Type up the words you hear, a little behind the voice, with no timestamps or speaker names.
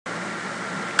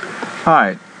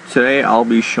Hi, today I'll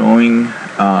be showing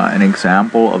an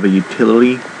example of a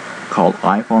utility called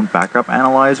iPhone Backup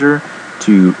Analyzer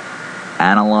to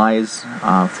analyze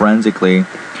forensically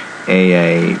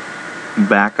a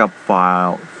backup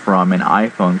file from an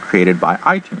iPhone created by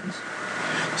iTunes.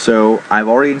 So I've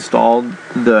already installed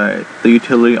the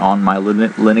utility on my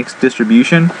Linux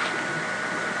distribution,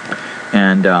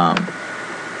 and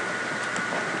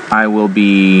I will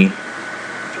be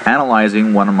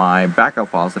analyzing one of my backup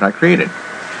files that I created.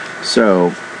 So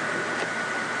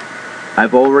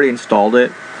I've already installed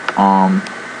it on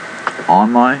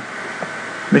my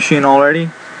machine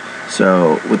already.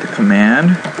 So with the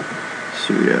command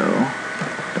sudo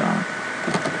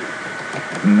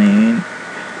main,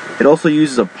 it also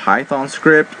uses a Python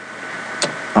script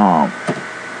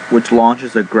which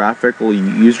launches a graphical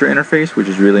user interface, which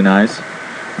is really nice.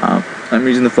 I'm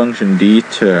using the function D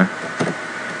to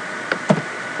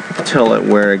tell it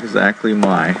where exactly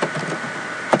my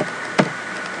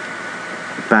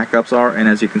backups are, and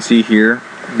as you can see here,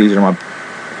 these are my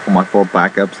 4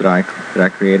 backups that I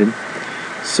created.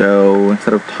 So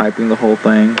instead of typing the whole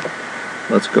thing,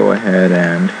 let's go ahead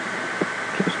and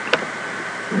just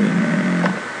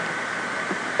rename,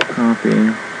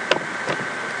 copy,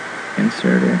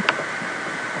 insert it,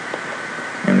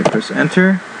 and we press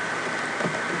enter.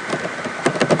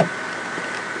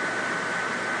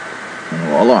 And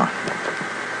voila,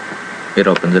 it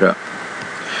opens it up.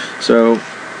 So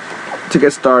to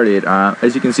get started,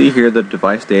 as you can see here, the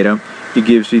device data, it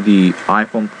gives you the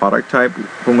iPhone product type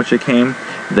from which it came,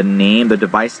 the name, the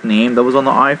device name that was on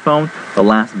the iPhone, the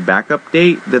last backup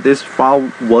date that this file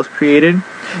was created,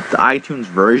 the iTunes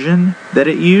version that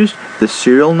it used, the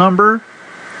serial number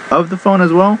of the phone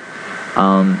as well,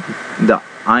 the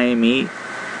IMEI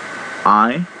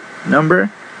number,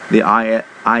 the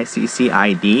ICC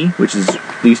ID, which is,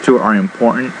 these two are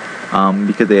important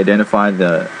because they identify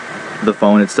the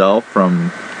phone itself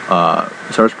from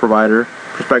service provider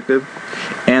perspective,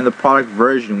 and the product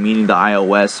version, meaning the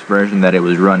iOS version that it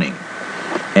was running,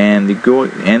 and the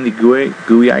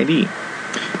GUI ID.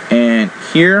 And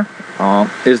here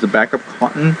is the backup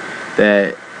content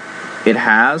that it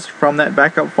has from that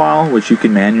backup file, which you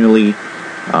can manually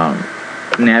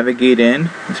navigate in,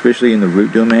 especially in the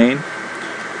root domain,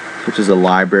 such as the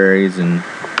libraries and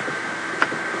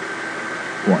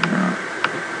whatnot.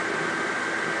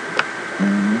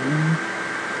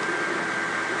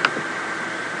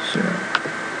 So,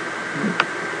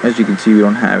 as you can see, we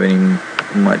don't have any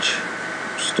much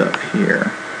stuff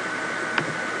here,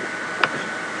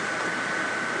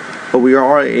 but we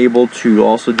are able to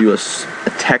also do a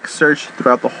text search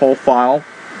throughout the whole file,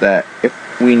 that if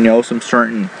we know some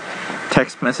certain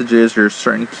text messages or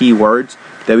certain keywords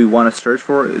that we want to search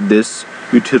for, this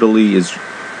utility is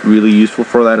really useful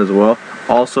for that as well.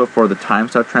 Also for the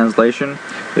timestamp translation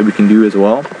that we can do as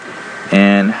well,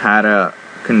 and how to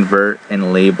convert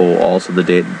and label also the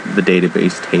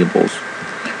database tables.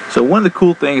 So one of the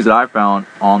cool things that I found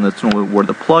on this one were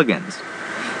the plugins,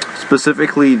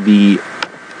 specifically the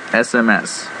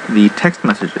SMS, the text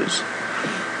messages.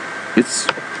 It's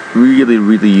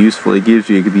really useful. It gives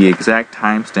you the exact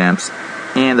timestamps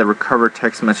and the recovered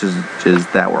text messages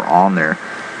that were on there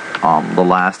the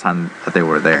last time that they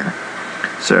were there.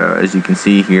 So as you can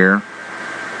see here,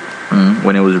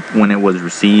 when it was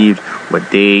received, what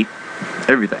date,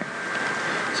 everything.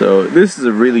 So this is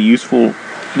really useful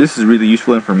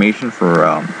information for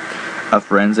a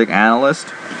forensic analyst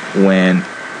when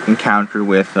encountered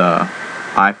with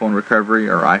iPhone recovery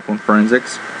or iPhone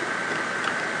forensics.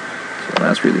 So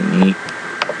that's really neat.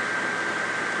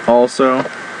 Also,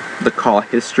 the call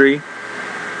history.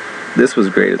 This was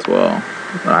great as well.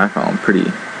 I found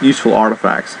pretty useful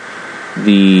artifacts.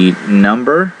 The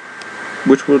number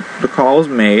which the call was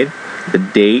made, the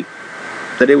date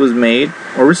that it was made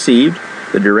or received,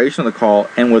 the duration of the call,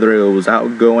 and whether it was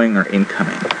outgoing or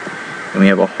incoming. And we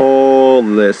have a whole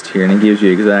list here, and it gives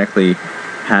you exactly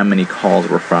how many calls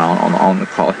were found on the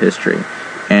call history,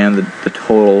 and the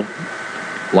total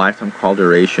lifetime call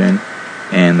duration,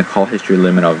 and the call history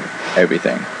limit of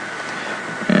everything.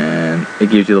 And it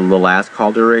gives you the last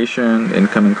call duration,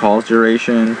 incoming calls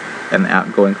duration, and the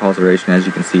outgoing calls duration, as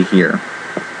you can see here.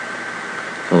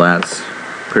 So that's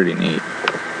pretty neat.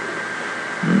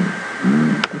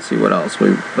 Let's see what else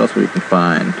we can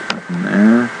find from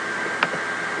there.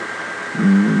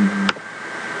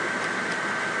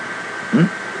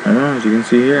 As you can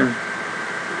see here,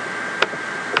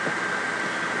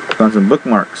 found some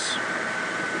bookmarks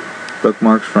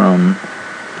from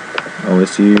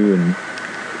OSU and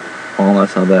all that.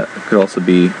 So that could also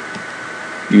be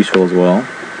useful as well.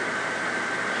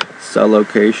 Cell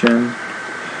location,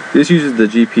 This uses the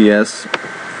GPS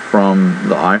from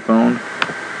the iPhone,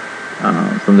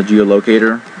 from the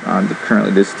geolocator.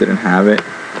 Currently this didn't have it.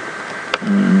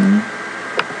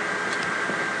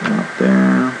 Up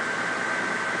there.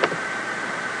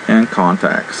 And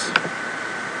contacts.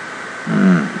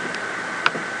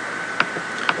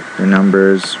 The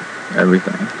numbers,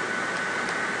 everything.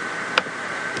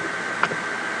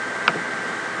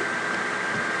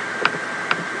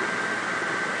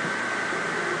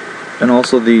 And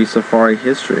also the Safari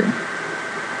history.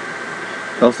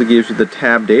 It also gives you the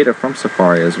tab data from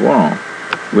Safari as well,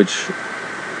 which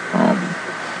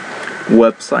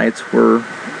websites were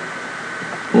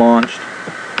launched.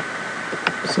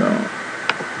 So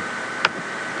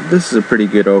this is a pretty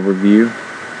good overview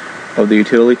of the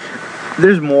utility.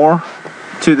 There's more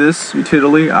to this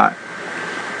utility that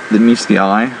meets the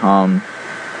eye.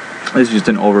 This is just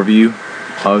an overview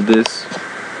of this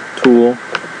tool,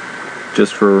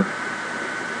 just for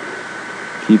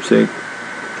keepsake.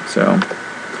 So,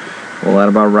 well, that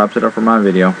about wraps it up for my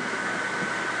video.